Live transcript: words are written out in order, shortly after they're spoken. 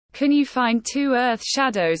Can you find two Earth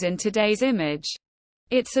shadows in today's image?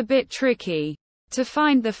 It's a bit tricky. To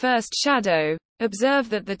find the first shadow,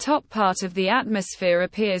 observe that the top part of the atmosphere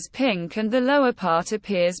appears pink and the lower part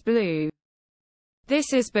appears blue.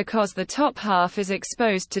 This is because the top half is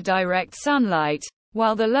exposed to direct sunlight,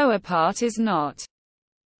 while the lower part is not.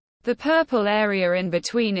 The purple area in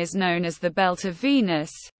between is known as the belt of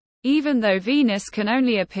Venus, even though Venus can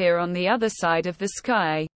only appear on the other side of the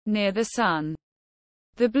sky, near the Sun.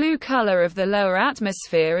 The blue color of the lower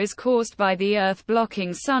atmosphere is caused by the Earth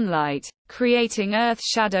blocking sunlight, creating Earth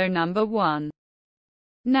shadow number 1.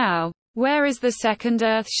 Now, where is the second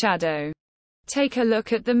Earth shadow? Take a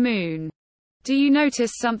look at the Moon. Do you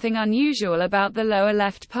notice something unusual about the lower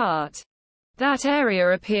left part? That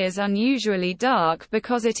area appears unusually dark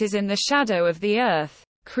because it is in the shadow of the Earth,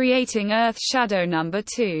 creating Earth shadow number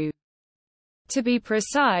 2. To be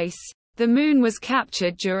precise, the Moon was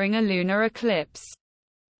captured during a lunar eclipse.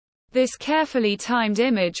 This carefully timed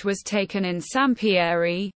image was taken in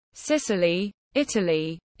Sampieri, Sicily,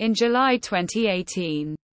 Italy, in July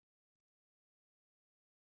 2018.